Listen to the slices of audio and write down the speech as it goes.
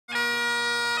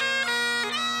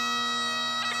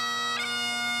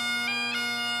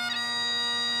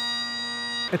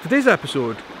In today's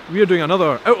episode, we are doing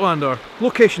another Outlander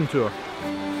location tour.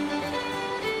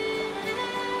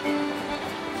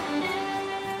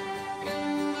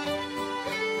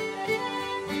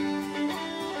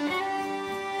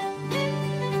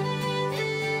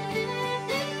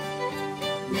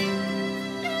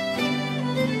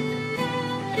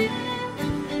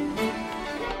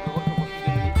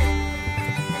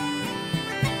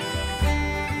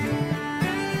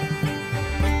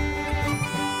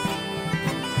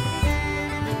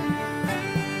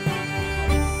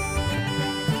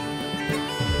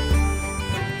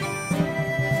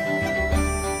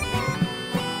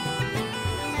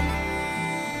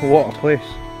 What a place.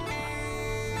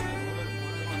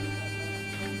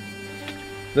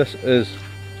 This is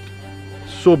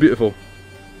so beautiful.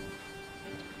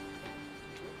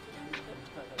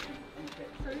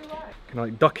 Kind of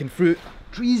like ducking through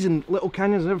trees and little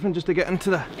canyons and everything just to get into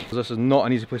the... This is not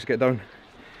an easy place to get down,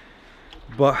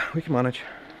 but we can manage.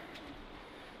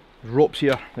 There's ropes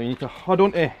here that you need to hold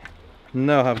onto.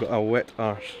 Now I've got a wet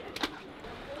arse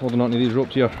holding onto these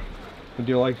ropes here for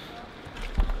dear life.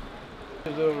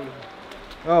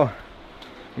 Oh,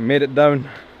 made it down.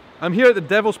 I'm here at the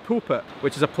Devil's Pulpit,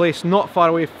 which is a place not far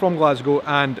away from Glasgow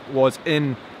and was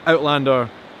in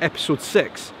Outlander episode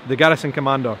 6, the Garrison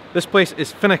Commander. This place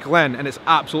is Finnick Glen and it's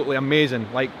absolutely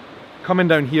amazing. Like, coming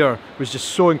down here was just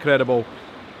so incredible.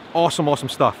 Awesome, awesome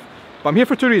stuff. But I'm here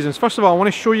for two reasons. First of all, I want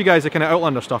to show you guys the kind of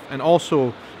Outlander stuff, and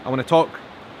also I want to talk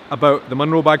about the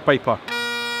Munro Bagpiper.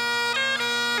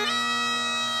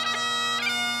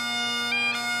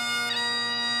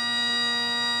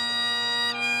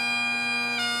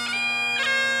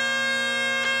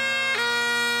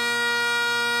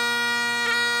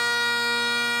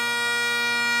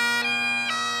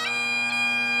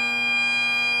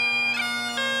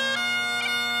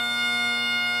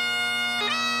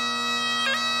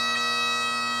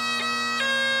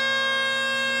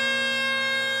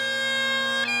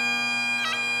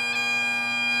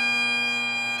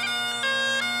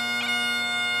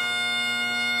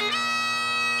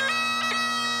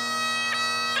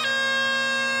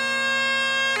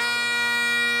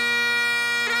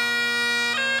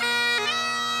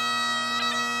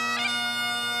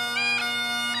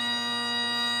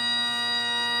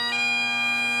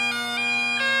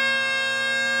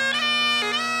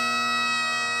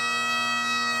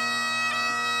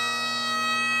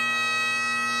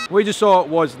 What you just saw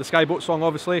was the Skye Boat Song,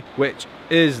 obviously, which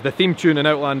is the theme tune in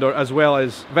Outlander, as well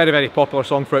as a very, very popular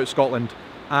song throughout Scotland.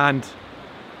 And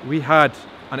we had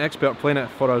an expert playing it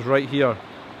for us right here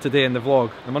today in the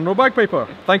vlog, the Munro Bagpiper.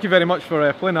 Thank you very much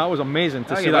for playing that. It was amazing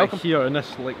to see that here in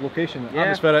this location,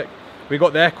 atmospheric. We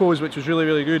got the echoes, which was really,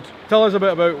 really good. Tell us a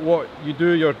bit about what you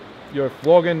do, your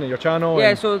vlogging, your channel.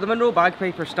 Yeah, so the Munro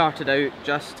Bagpiper started out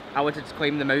just, I wanted to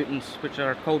climb the mountains, which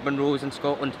are called Munros in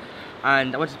Scotland,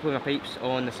 and I wanted to play my pipes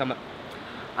on the summit.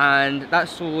 And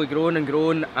that's slowly grown and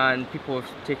grown, and people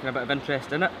have taken a bit of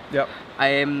interest in it. Yep.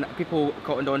 People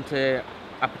cottoned on to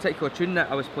a particular tune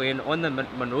that I was playing on the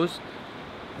Munros,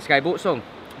 the Skye Boat Song,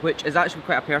 which is actually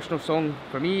quite a personal song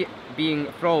for me,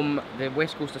 being from the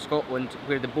west coast of Scotland,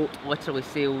 where the boat literally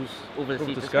sails over the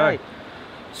sea to Skye.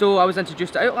 So I was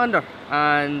introduced to Outlander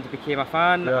and became a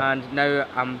fan, and now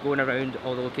I'm going around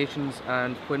all the locations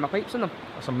and playing my pipes in them.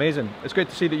 That's amazing. It's great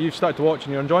to see that you've started to watch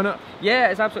and you're enjoying it. Yeah,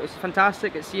 it's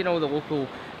fantastic. It's seeing all the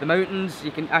mountains.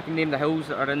 I can name the hills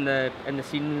that are in the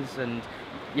scenes, and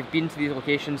you've been to these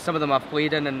locations. Some of them I've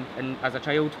played in as a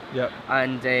child. Yeah.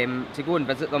 And to go and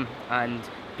visit them, and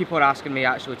people are asking me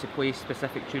actually to play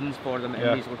specific tunes for them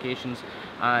in these locations,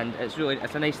 and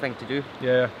it's a nice thing to do.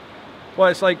 Yeah. Well,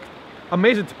 it's like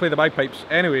amazing to play the bagpipes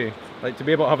anyway, like to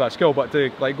be able to have that skill, but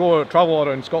to like go travel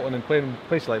around Scotland and play in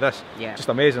places like this, just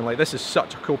amazing. Like, this is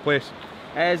such a cool place.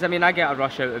 It is. I mean, I get a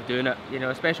rush out of doing it, you know,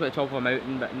 especially at the top of a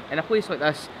mountain, but in a place like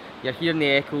this, you're hearing the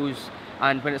echoes,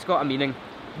 and when it's got a meaning,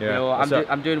 you know,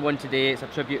 I'm doing one today. It's a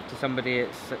tribute to somebody.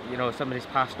 It's, you know, somebody's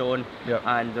passed on,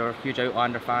 and they're huge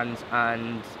Outlander fans,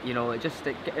 and you know, it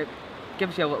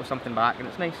gives you a little something back, and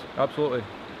it's nice. Absolutely.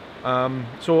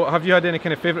 So have you had any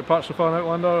kind of favourite parts so far in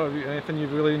Outlander? Anything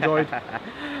you've really enjoyed?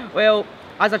 Well,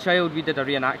 as a child we did a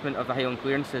reenactment of the Highland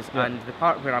clearances, and the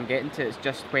part where I'm getting to is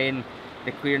just when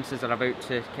the clearances are about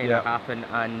to kind of happen,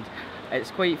 and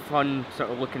it's quite fun sort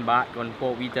of looking back on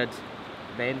what we did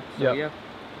then. So yeah.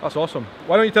 That's awesome.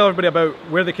 Why don't you tell everybody about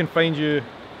where they can find you,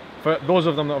 for those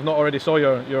of them that have not already saw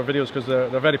your videos, because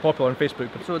they're very popular on Facebook.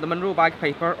 So the Munro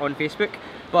Bagpiper on Facebook,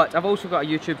 but I've also got a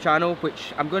YouTube channel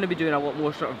which I'm going to be doing a lot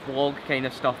more sort of vlog kind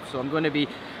of stuff. So I'm going to be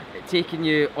taking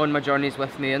you on my journeys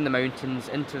with me in the mountains,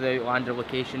 into the Outlander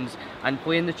locations, and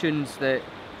playing the tunes that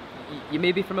you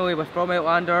may be familiar with from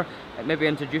Outlander, maybe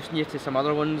introducing you to some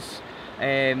other ones,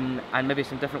 and maybe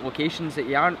some different locations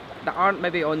that aren't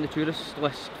maybe on the tourist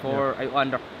list for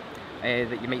Outlander,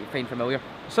 that you might find familiar.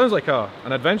 It sounds like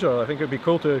an adventure. I think it'd be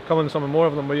cool to come on some more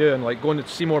of them with you and like going to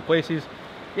see more places.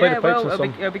 Yeah, well,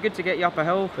 it'll be good to get you up a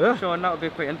hill, Shaun. That would be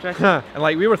quite interesting. And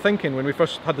like we were thinking when we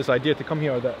first had this idea to come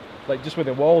here that like just with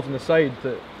the walls on the side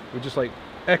that we just like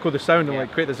echo the sound and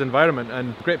like create this environment,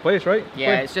 and great place, right?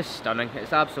 Yeah, it's just stunning.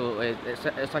 It's absolutely,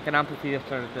 it's like an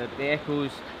amphitheatre. The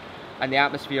echoes and the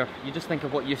atmosphere. You just think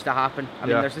of what used to happen. I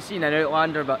mean, there's the scene in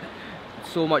Outlander, but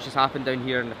so much has happened down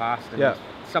here in the past, and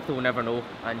stuff that we'll never know,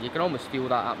 and you can almost feel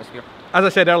that atmosphere. As I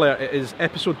said earlier, it is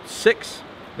episode 6.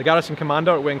 The Garrison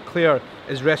Commander, when Claire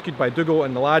is rescued by Dougal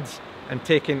and the lads and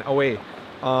taken away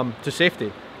to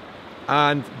safety.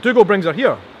 And Dougal brings her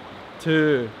here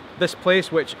to this place,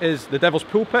 which is the Devil's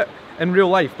Pulpit in real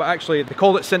life, but actually they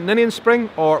called it St. Ninian Spring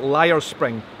or Liar's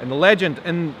Spring. And the legend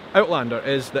in Outlander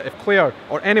is that if Claire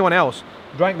or anyone else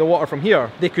drank the water from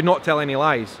here, they could not tell any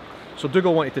lies. So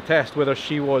Dougal wanted to test whether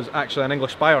she was actually an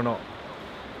English spy or not.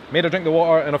 Made her drink the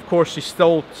water, and of course she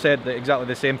still said exactly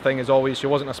the same thing as always, she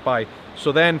wasn't a spy.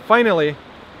 So then finally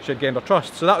she had gained her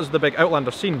trust. So that was the big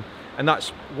Outlander scene, and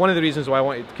that's one of the reasons why I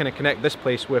wanted to kind of connect this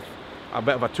place with a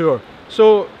bit of a tour.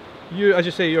 So you, as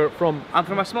you say, you're from... I'm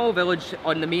from a small village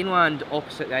on the mainland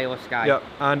opposite the Isle of Skye. Yeah,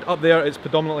 and up there it's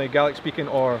predominantly Gaelic speaking,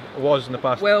 or was in the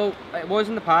past? Well, it was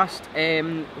in the past.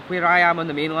 Where I am on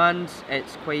the mainland,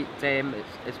 it's quite,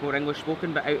 it's more English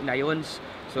spoken, but out in the islands.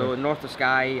 So north of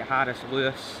Skye, Harris,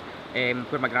 Lewis,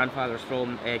 where my grandfather's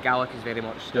from, Gaelic is very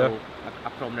much still a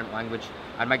prominent language.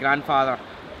 And my grandfather,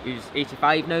 who's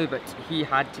 85 now, but he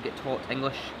had to get taught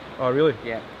English. Oh really?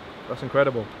 Yeah. That's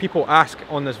incredible. People ask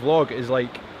on this vlog is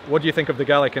like, what do you think of the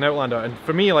Gaelic in Outlander? And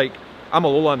for me, like, I'm a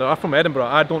Lowlander, I'm from Edinburgh,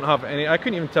 I don't have any, I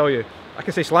couldn't even tell you. I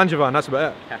can say Slangevan, that's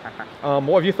about it.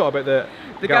 What have you thought about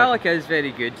the Gaelic is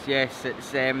very good, yes.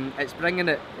 It's bringing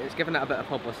it, it's giving it a bit of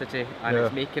publicity, and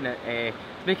it's making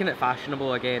it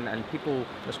fashionable again, and people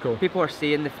are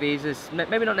saying the phrases,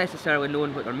 maybe not necessarily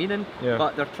knowing what they're meaning,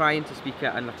 but they're trying to speak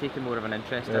it and they're taking more of an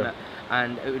interest in it.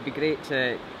 And it would be great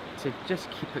to just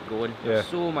keep it going. There's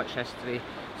so much history,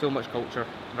 so much culture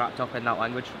wrapped up in that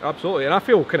language. Absolutely, and I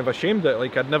feel kind of ashamed that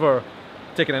like I'd never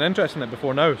taken an interest in it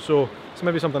before now, so it's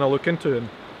maybe something I'll look into, and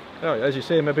as you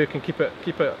say, maybe we can keep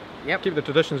the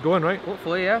traditions going, right?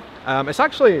 Hopefully, yeah.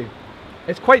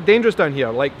 It's quite dangerous down here.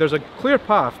 Like, there's a clear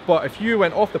path, but if you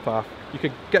went off the path, you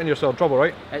could get in yourself trouble,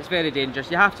 right? It's very dangerous.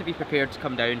 You have to be prepared to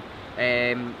come down.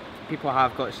 People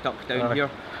have got stuck down here.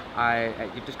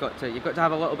 You've got to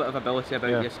have a little bit of ability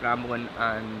about you scrambling,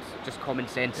 and just common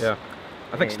sense. Yeah.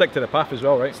 I think stick to the path as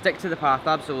well, right? Stick to the path,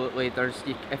 absolutely.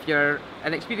 If you're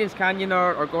an experienced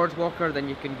canyoner or gorge walker, then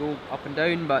you can go up and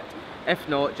down, but if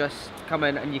not, just come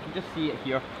in and you can just see it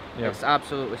here. It's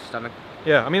absolutely stunning.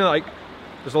 Yeah, I mean, like,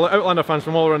 there's a lot of Outlander fans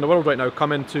from all around the world right now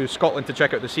coming to Scotland to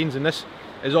check out the scenes, and this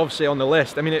is obviously on the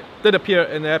list. I mean, it did appear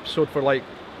in the episode for like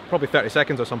probably 30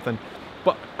 seconds or something,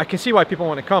 but I can see why people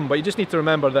want to come, but you just need to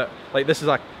remember that like this is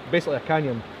basically a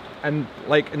canyon, and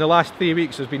like in the last 3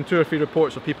 weeks there's been 2 or 3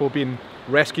 reports of people being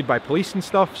rescued by police and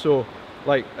stuff, so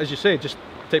like, as you say, just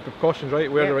take precautions,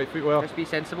 right? Wear the right footwear. Just be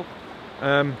sensible.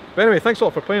 But anyway, thanks a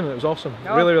lot for playing, it was awesome.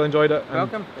 Really enjoyed it.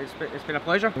 Welcome, it's been a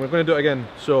pleasure. We're going to do it again,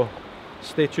 so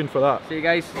stay tuned for that. See you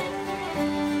guys.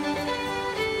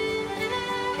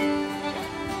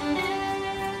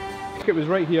 It was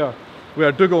right here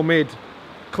where Dougal made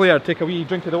Claire take a wee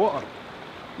drink of the water.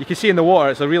 You can see in the water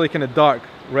it's a really kind of dark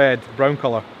red brown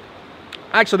colour.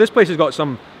 Actually, this place has got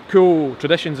some cool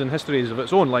traditions and histories of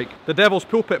its own. Like, the Devil's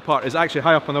Pulpit part is actually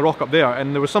high up on the rock up there,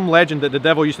 and there was some legend that the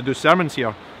devil used to do sermons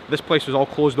here. This place was all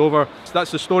closed over. So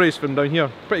that's the stories from down here.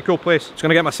 Pretty cool place. Just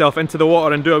gonna get myself into the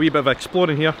water and do a wee bit of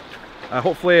exploring here.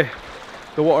 Hopefully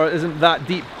the water isn't that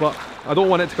deep, but I don't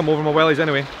want it to come over my wellies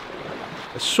anyway.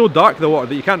 It's so dark, the water,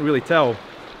 that you can't really tell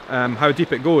how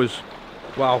deep it goes.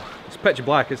 Wow, it's pitch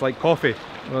black, it's like coffee.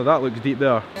 Well, that looks deep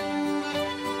there.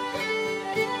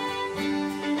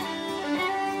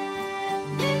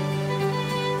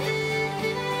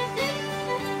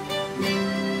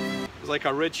 There's like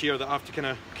a ridge here that I have to kind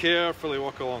of carefully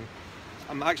walk along.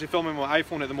 I'm actually filming with my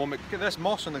iPhone at the moment. Look at this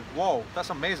moss on the wall,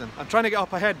 that's amazing. I'm trying to get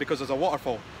up ahead because there's a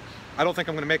waterfall. I don't think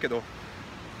I'm going to make it though.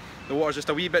 The water's just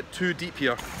a wee bit too deep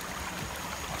here.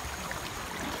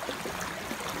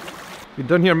 Been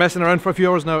down here messing around for a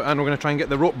few hours now, and we're going to try and get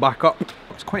the rope back up.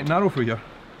 It's quite narrow through here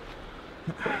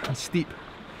and steep.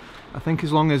 I think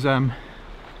as long as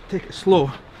take it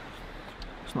slow,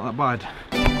 it's not that bad.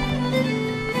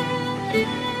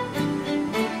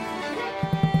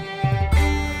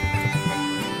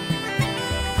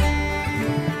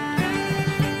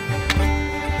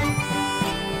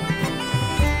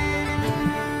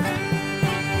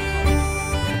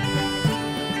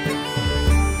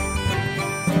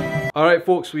 Alright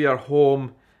folks, we are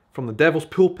home from the Devil's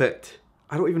Pulpit.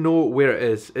 I don't even know where it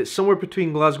is. It's somewhere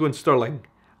between Glasgow and Stirling.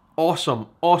 Awesome,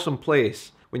 awesome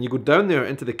place. When you go down there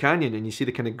into the canyon and you see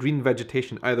the kind of green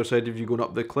vegetation either side of you going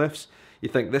up the cliffs, you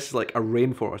think this is like a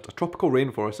rainforest, a tropical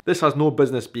rainforest. This has no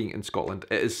business being in Scotland.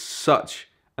 It is such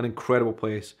an incredible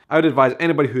place. I would advise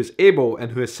anybody who is able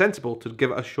and who is sensible to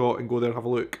give it a shot and go there and have a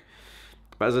look.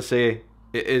 But as I say,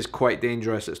 it is quite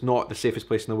dangerous. It's not the safest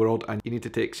place in the world and you need to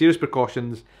take serious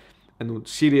precautions and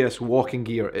serious walking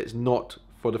gear. It's not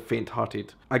for the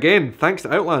faint-hearted. Again, thanks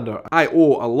to Outlander. I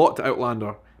owe a lot to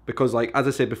Outlander because, like, as I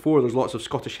said before, there's lots of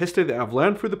Scottish history that I've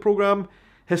learned through the programme.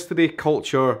 History,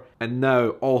 culture, and now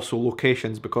also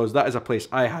locations, because that is a place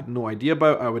I had no idea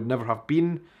about. I would never have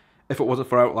been if it wasn't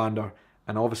for Outlander.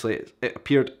 And obviously it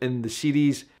appeared in the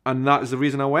series, and that is the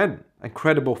reason I went.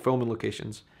 Incredible filming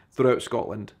locations throughout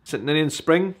Scotland. St Ninian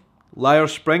Spring, Lyre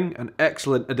Spring, an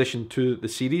excellent addition to the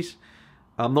series.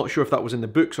 I'm not sure if that was in the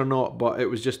books or not, but it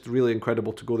was just really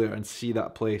incredible to go there and see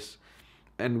that place.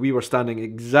 And we were standing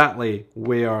exactly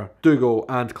where Dougal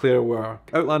and Claire were.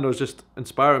 Outlander is just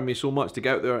inspiring me so much to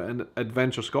get out there and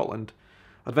adventure Scotland.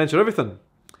 Adventure everything.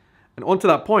 And on to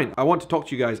that point, I want to talk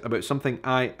to you guys about something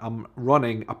I am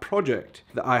running, a project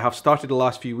that I have started the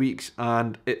last few weeks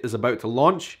and it is about to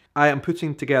launch. I am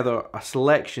putting together a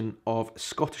selection of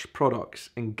Scottish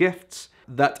products and gifts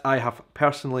that I have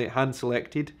personally hand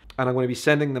selected, and I'm going to be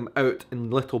sending them out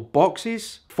in little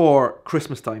boxes for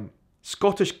Christmas time.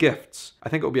 Scottish gifts. I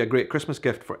think it will be a great Christmas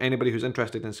gift for anybody who's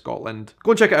interested in Scotland.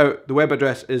 Go and check it out. The web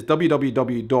address is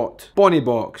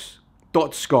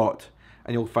www.bonnybox.scot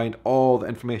and you'll find all the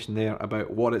information there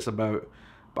about what it's about.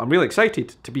 But I'm really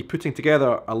excited to be putting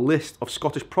together a list of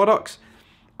Scottish products.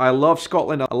 I love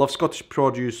Scotland, I love Scottish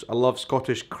produce, I love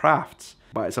Scottish crafts.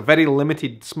 But it's a very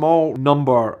limited, small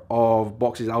number of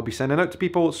boxes I'll be sending out to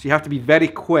people, so you have to be very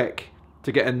quick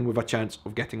to get in with a chance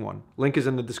of getting one. Link is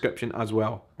in the description as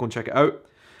well. Go and check it out.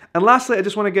 And lastly, I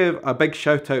just want to give a big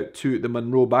shout out to the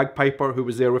Munro Bagpiper who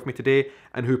was there with me today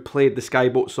and who played the Skye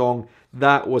Boat Song.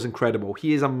 That was incredible.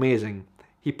 He is amazing.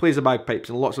 He plays the bagpipes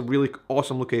in lots of really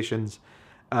awesome locations.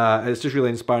 It's just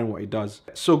really inspiring what he does.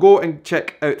 So go and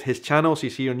check out his channel. So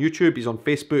he's here on YouTube, he's on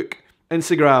Facebook,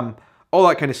 Instagram, all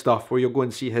that kind of stuff where you'll go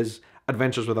and see his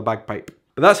adventures with a bagpipe.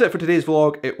 But that's it for today's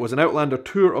vlog. It was an Outlander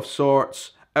tour of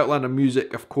sorts. Outlander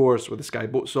music, of course, with the Skye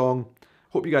Boat Song.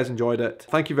 Hope you guys enjoyed it.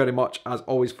 Thank you very much, as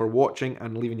always, for watching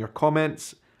and leaving your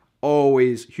comments.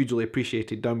 Always hugely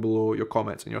appreciated down below your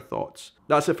comments and your thoughts.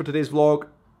 That's it for today's vlog.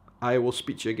 I will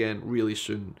speak to you again really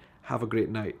soon. Have a great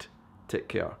night. Take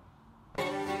care.